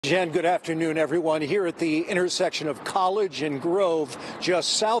Jen, good afternoon, everyone. Here at the intersection of College and Grove,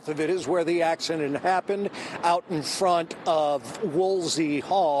 just south of it is where the accident happened, out in front of Woolsey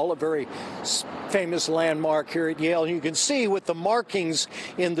Hall, a very famous landmark here at Yale. You can see with the markings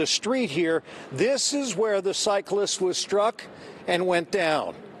in the street here, this is where the cyclist was struck and went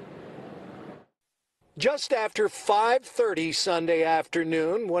down. Just after 5:30 Sunday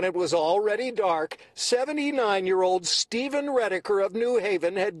afternoon, when it was already dark, 79-year-old Stephen Redeker of New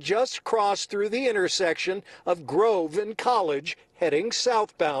Haven had just crossed through the intersection of Grove and College, heading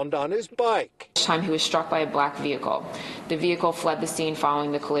southbound on his bike. This time he was struck by a black vehicle. The vehicle fled the scene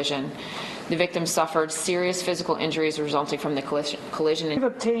following the collision. The victim suffered serious physical injuries resulting from the collision. We've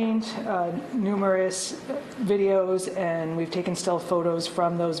obtained numerous videos, and we've taken still photos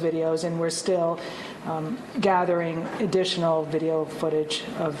from those videos, and we're still gathering additional video footage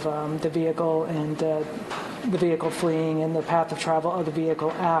of the vehicle and the vehicle fleeing and the path of travel of the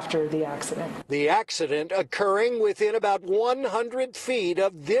vehicle after the accident. The accident occurring within about 100 feet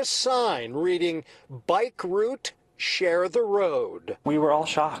of this sign reading "Bike Route, Share the Road." We were all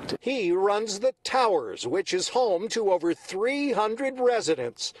shocked. He runs the Towers, which is home to over 300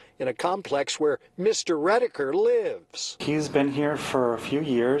 residents in a complex where Mr. Redeker lives. He's been here for a few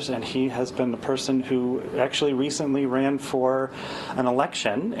years, and he has been the person who actually recently ran for an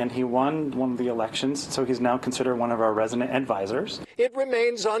election, and he won one of the elections, so he's now considered one of our resident advisors. It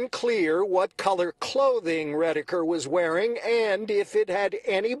remains unclear what color clothing Redeker was wearing and if it had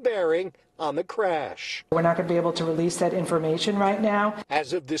any bearing on the crash. We're not going to be able to release that information right now.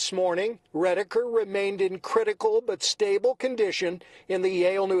 As of this morning, Redeker remained in critical but stable condition in the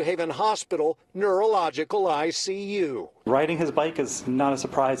Yale New Haven Hospital Neurological ICU. Riding his bike is not a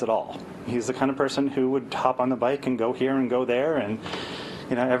surprise at all. He's the kind of person who would hop on the bike and go here and go there, and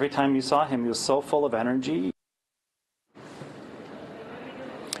every time you saw him, he was so full of energy.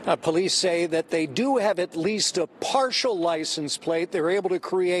 Police say that they do have at least a partial license plate. They're able to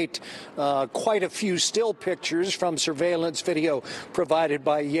create quite a few still pictures from surveillance video provided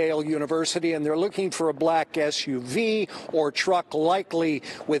by Yale University, and they're looking for a black SUV or truck, likely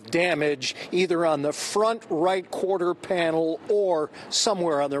with damage either on the front right quarter panel or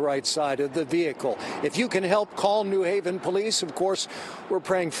somewhere on the right side of the vehicle. If you can help, call New Haven Police. Of course, we're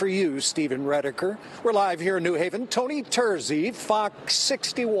praying for you, Stephen Redeker. We're live here in New Haven. Tony Terzi, Fox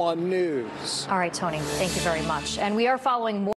 61 News. All right, Tony, thank you very much. And we are following more.